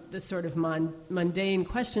from the sort of mundane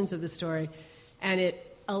questions of the story, and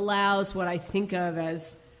it allows what I think of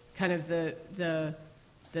as kind of the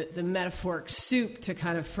metaphoric soup to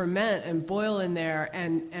kind of ferment and boil in there,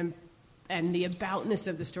 and the aboutness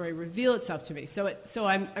of the story reveal itself to me. So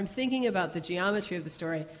I'm thinking about the geometry of the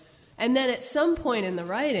story. And then at some point in the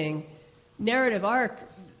writing, narrative arc,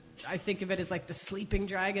 I think of it as like the sleeping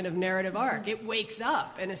dragon of narrative arc. It wakes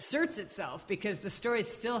up and asserts itself because the story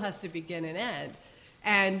still has to begin and end.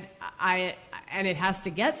 And it has to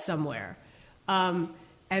get somewhere.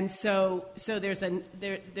 And so there's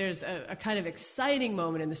a kind of exciting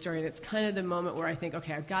moment in the story, and it's kind of the moment where I think,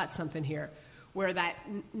 okay, I've got something here, where that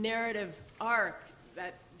narrative arc,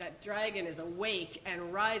 that dragon is awake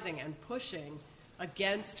and rising and pushing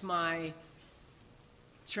against my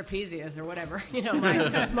trapezius or whatever,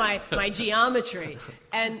 my geometry.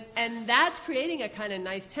 And that's creating a kind of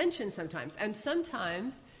nice tension sometimes. And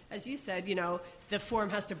sometimes, as you said, the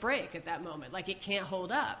form has to break at that moment. Like, it can't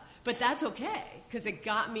hold up. But that's okay, because it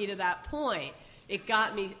got me to that point. It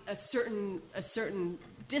got me a certain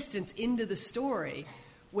distance into the story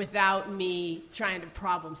without me trying to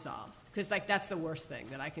problem solve. Because that's the worst thing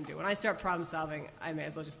that I can do. When I start problem solving, I may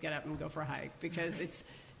as well just get up and go for a hike, because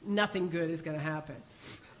nothing good is going to happen.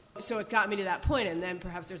 So it got me to that point, and then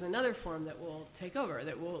perhaps there's another form that will take over,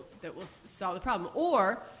 that will solve the problem.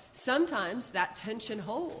 Or sometimes that tension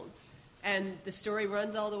holds, and the story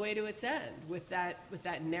runs all the way to its end with that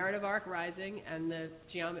narrative arc rising and the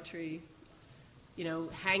geometry,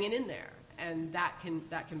 hanging in there, and that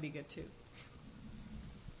can be good too.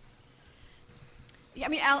 Yeah, I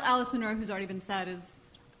mean, Alice Munro, who's already been said, is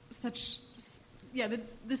such,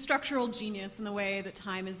 the structural genius in the way that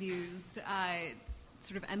time is used. It's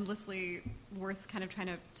sort of endlessly worth kind of trying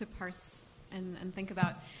to parse and think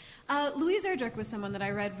about. Louise Erdrich was someone that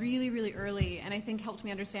I read really, really early, and I think helped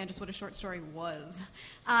me understand just what a short story was.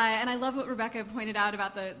 And I love what Rebecca pointed out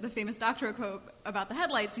about the famous doctoral quote about the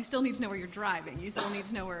headlights. You still need to know where you're driving. You still need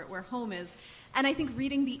to know where home is. And I think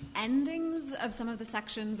reading the endings of some of the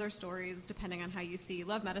sections or stories, depending on how you see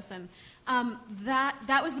Love Medicine,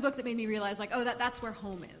 that was the book that made me realize, that's where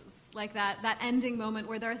home is. Like that ending moment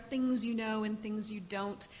where there are things you know and things you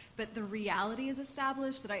don't, but the reality is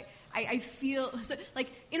established, that I feel... So,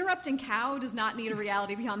 Interrupting Cow does not need a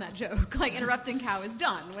reality beyond that joke. Interrupting Cow is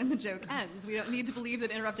done when the joke ends. We don't need to believe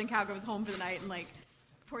that Interrupting Cow goes home for the night and,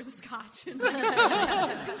 pours a scotch and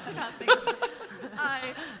thinks about things.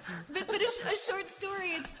 But a short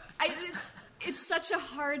story, it's such a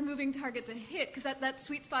hard moving target to hit, because that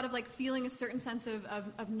sweet spot of feeling a certain sense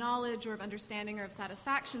of knowledge or of understanding or of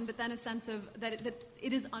satisfaction, but then a sense of that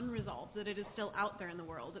it is unresolved, that it is still out there in the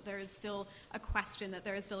world, that there is still a question, that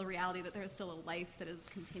there is still a reality, that there is still a life that is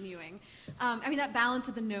continuing. That balance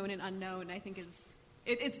of the known and unknown, I think, is...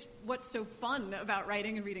 It's what's so fun about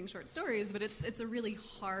writing and reading short stories, but it's a really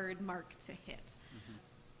hard mark to hit. Mm-hmm.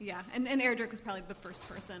 Yeah, and Erdrich was probably the first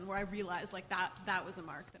person where I realized that was a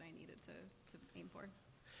mark that I needed to aim for.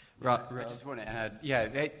 I just want to add,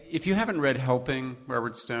 if you haven't read Helping,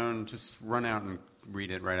 Robert Stone, just run out and read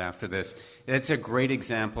it right after this. It's a great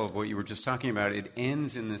example of what you were just talking about. It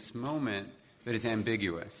ends in this moment that is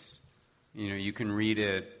ambiguous. You can read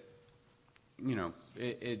it,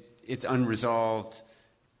 it's unresolved,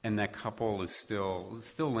 and that couple is still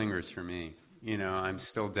lingers for me. I'm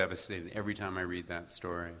still devastated every time I read that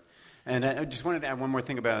story. And I just wanted to add one more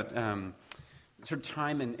thing about sort of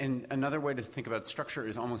time, and another way to think about structure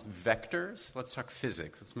is almost vectors. Let's talk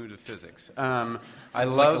physics. Let's move to physics. I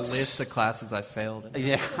love a list of classes I failed in.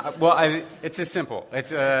 Yeah, well, it's as simple.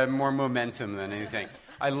 It's more momentum than anything.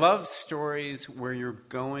 I love stories where you're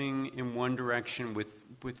going in one direction with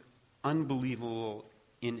unbelievable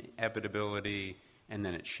inevitability, and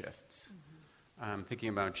then it shifts. Mm-hmm. Thinking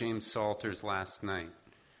about James Salter's Last Night.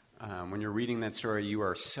 When you're reading that story, you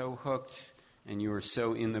are so hooked, and you are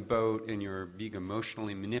so in the boat, and you're being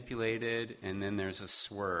emotionally manipulated, and then there's a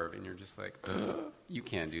swerve, and you're just like, you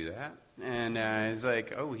can't do that. And it's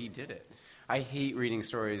like, oh, he did it. I hate reading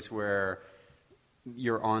stories where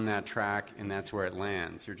you're on that track, and that's where it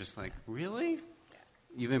lands. You're just like, really?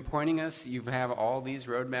 You've been pointing us, you have all these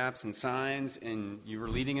roadmaps and signs, and you were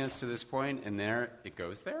leading us to this point, and there, it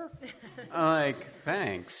goes there? I'm like,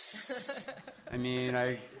 thanks.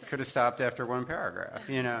 I could have stopped after one paragraph,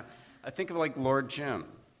 I think of Lord Jim.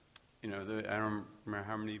 I don't remember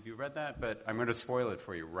how many of you read that, but I'm going to spoil it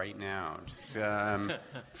for you right now. Just,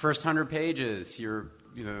 first 100 pages, you're,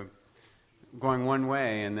 going one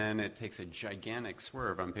way, and then it takes a gigantic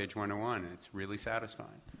swerve on page 101, and it's really satisfying.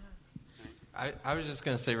 I was just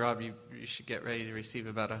going to say, Rob, you should get ready to receive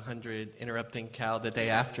about 100 Interrupting Cow the day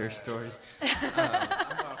after stories. I'm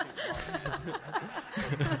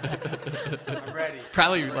ready.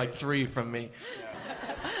 Probably 3 from me.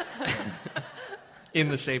 Yeah. In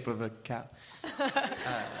the shape of a cow.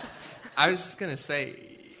 I was just going to say,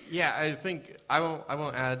 I think I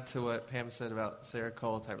won't add to what Pam said about Sarah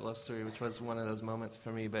Cole type love story, which was one of those moments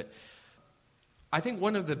for me. But I think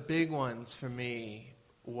one of the big ones for me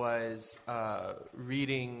was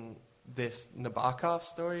reading this Nabokov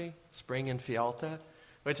story, Spring in Fialta,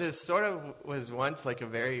 which was once a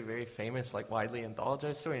very, very famous, widely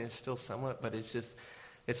anthologized story, and it's still somewhat, but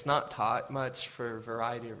it's not taught much for a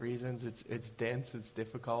variety of reasons. It's dense, it's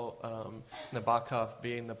difficult. Nabokov,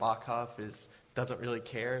 being Nabokov, doesn't really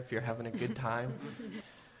care if you're having a good time.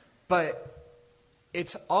 But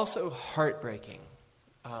it's also heartbreaking.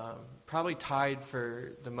 Probably tied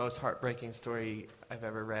for the most heartbreaking story I've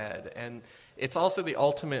ever read. And it's also the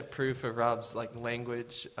ultimate proof of Rob's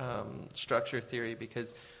language structure theory,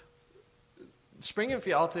 because Spring in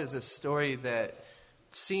Fialta is a story that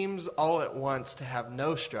seems all at once to have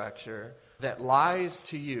no structure, that lies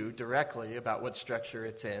to you directly about what structure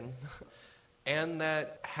it's in, and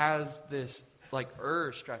that has this like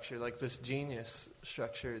structure, like this genius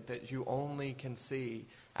structure that you only can see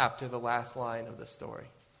after the last line of the story.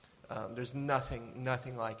 There's nothing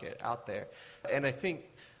like it out there. And I think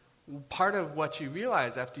part of what you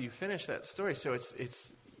realize after you finish that story, so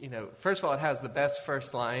it's first of all, it has the best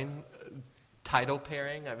first line title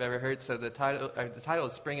pairing I've ever heard. So the title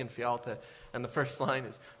is Spring in Fialta, and the first line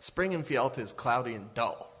is, Spring in Fialta is cloudy and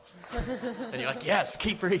dull. And you're like, yes,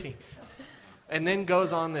 keep reading. And then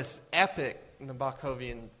goes on this epic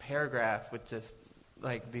Nabokovian paragraph with just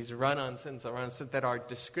like these run-on sentences that are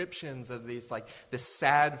descriptions of these, like this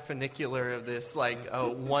sad funicular of this like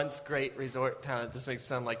once great resort town. It just makes it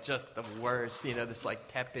sound like just the worst, this like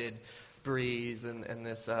tepid breeze and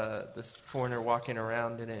this foreigner walking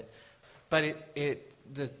around in it. But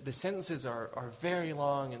the sentences are very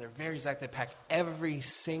long and they're very exact. They pack every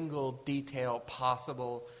single detail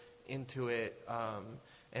possible into it.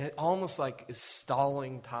 And it almost like is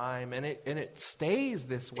stalling time, and it stays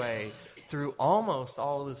this way through almost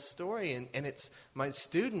all the story. And it's, my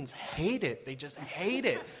students hate it. They just hate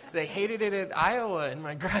it. They hated it at Iowa in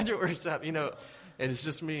my graduate workshop. It's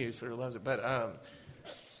just me who sort of loves it.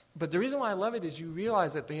 But the reason why I love it is you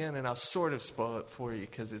realize at the end, and I'll sort of spoil it for you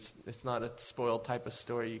because it's not a spoiled type of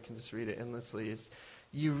story. You can just read it endlessly. Is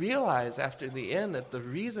you realize after the end that the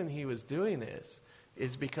reason he was doing this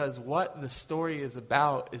is because what the story is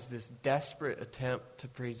about is this desperate attempt to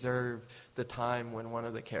preserve the time when one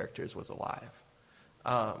of the characters was alive.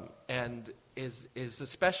 And is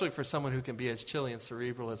especially for someone who can be as chilly and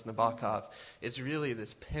cerebral as Nabokov, is really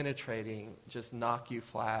this penetrating, just knock you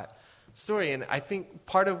flat story. And I think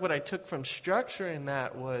part of what I took from structuring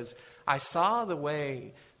that was I saw the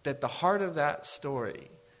way that the heart of that story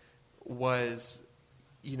was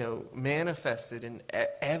manifested in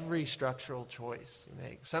every structural choice you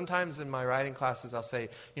make. Sometimes in my writing classes I'll say,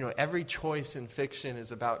 every choice in fiction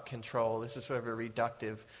is about control. This is sort of a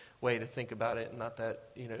reductive way to think about it, not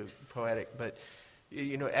that, poetic, but,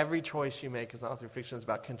 every choice you make as an author of fiction is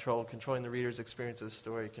about control, controlling the reader's experience of the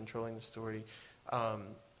story, controlling the story,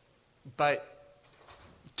 but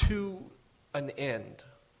to an end,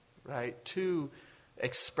 right? To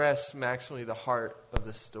express maximally the heart of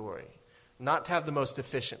the story. Not to have the most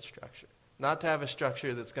efficient structure. Not to have a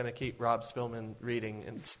structure that's going to keep Rob Spillman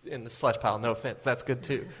reading in the slush pile. No offense, that's good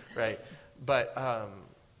too, right? But,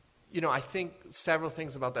 I think several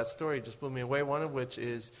things about that story just blew me away, one of which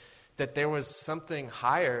is that there was something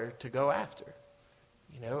higher to go after.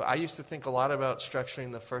 I used to think a lot about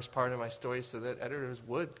structuring the first part of my story so that editors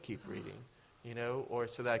would keep reading, or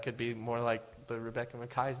so that I could be more like the Rebecca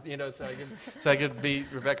Makkai, so I could be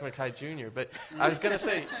Rebecca Makkai Jr. But I was going to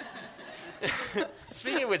say...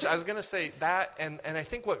 Speaking of which, I was going to say that, and I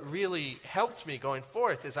think what really helped me going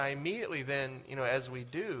forth is I immediately then, as we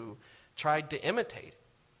do, tried to imitate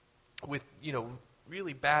it with,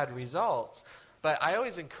 really bad results. But I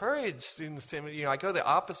always encourage students to, I go the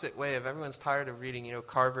opposite way of everyone's tired of reading,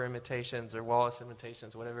 Carver imitations or Wallace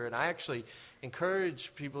imitations, whatever. And I actually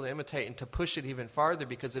encourage people to imitate and to push it even farther,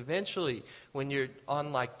 because eventually when you're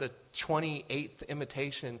on like the 28th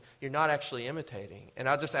imitation, you're not actually imitating. And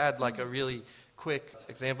I'll just add like a really quick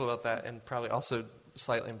example about that, and probably also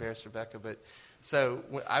slightly embarrass Rebecca. But so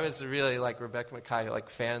I was really like Rebecca Makkai, like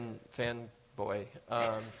fan boy,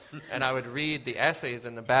 and I would read the essays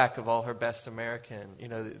in the back of all her Best American,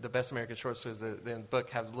 the Best American short stories. The book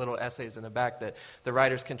has little essays in the back that the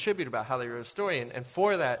writers contribute about how they wrote a story, and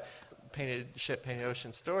for that Painted Ship, Painted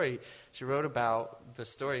Ocean story, she wrote about the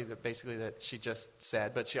story that she just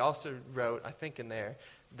said, but she also wrote, I think in there,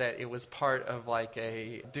 that it was part of like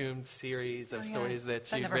a doomed series of stories that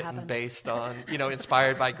she'd written based on,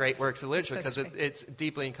 inspired by great works of literature, because it's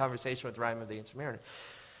deeply in conversation with Rime of the Ancient Mariner.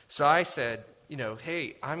 So I said,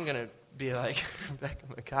 hey, I'm going to be like Rebecca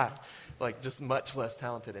Makkai, like just much less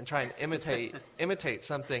talented, and try and imitate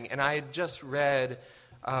something. And I had just read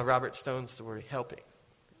Robert Stone's story, Helping,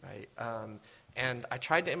 right? And I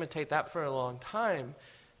tried to imitate that for a long time,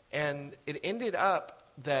 and it ended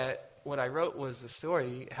up that what I wrote was a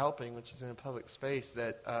story, Helping, which is in a public space,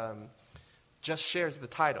 that just shares the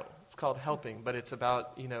title. It's called Helping, but it's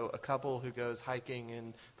about, a couple who goes hiking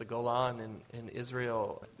in the Golan in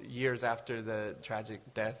Israel years after the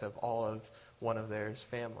tragic death of all of one of their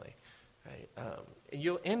family. Right? And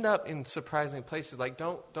you'll end up in surprising places. Like,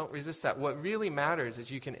 don't resist that. What really matters is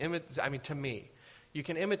you can imitate. To me, you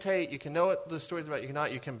can imitate. You can know what the story's about.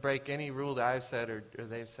 You can break any rule that I've said or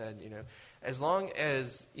they've said. As long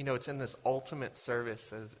as it's in this ultimate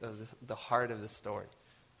service of the heart of the story.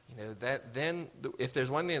 If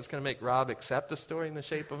there's one thing that's going to make Rob accept a story in the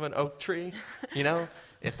shape of an oak tree,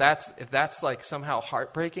 If that's like somehow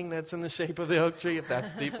heartbreaking, that's in The Shape of the Oak Tree, if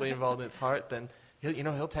that's deeply involved in its heart, then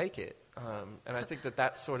he'll take it. And I think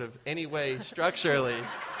that's sort of, anyway, structurally,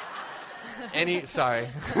 sorry,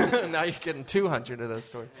 now you're getting 200 of those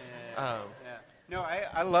stories. No,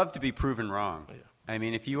 I love to be proven wrong. I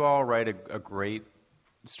mean, if you all write a great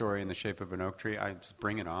story in The Shape of an Oak Tree, I just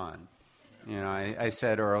bring it on. I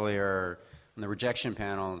said earlier on the rejection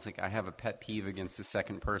panel, it's like I have a pet peeve against the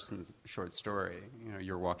second person short story.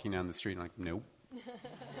 You're walking down the street and like, nope.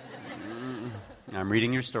 I'm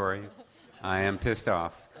reading your story. I am pissed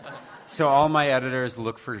off. So all my editors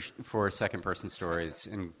look for second person stories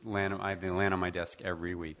and they land on my desk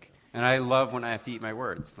every week. And I love when I have to eat my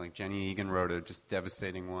words. Like Jenny Egan wrote a just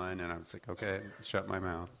devastating one, and I was like, okay, shut my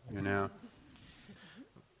mouth,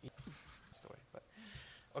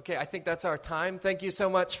 Okay, I think that's our time. Thank you so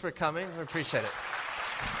much for coming. We appreciate it.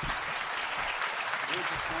 You were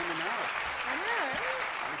just warming up. I know, right?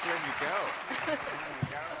 I was ready to go.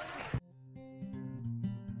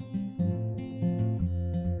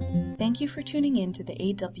 Thank you for tuning in to the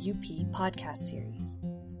AWP podcast series.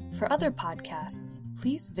 For other podcasts,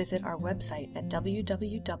 please visit our website at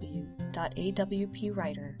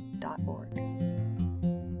www.awpwriter.org.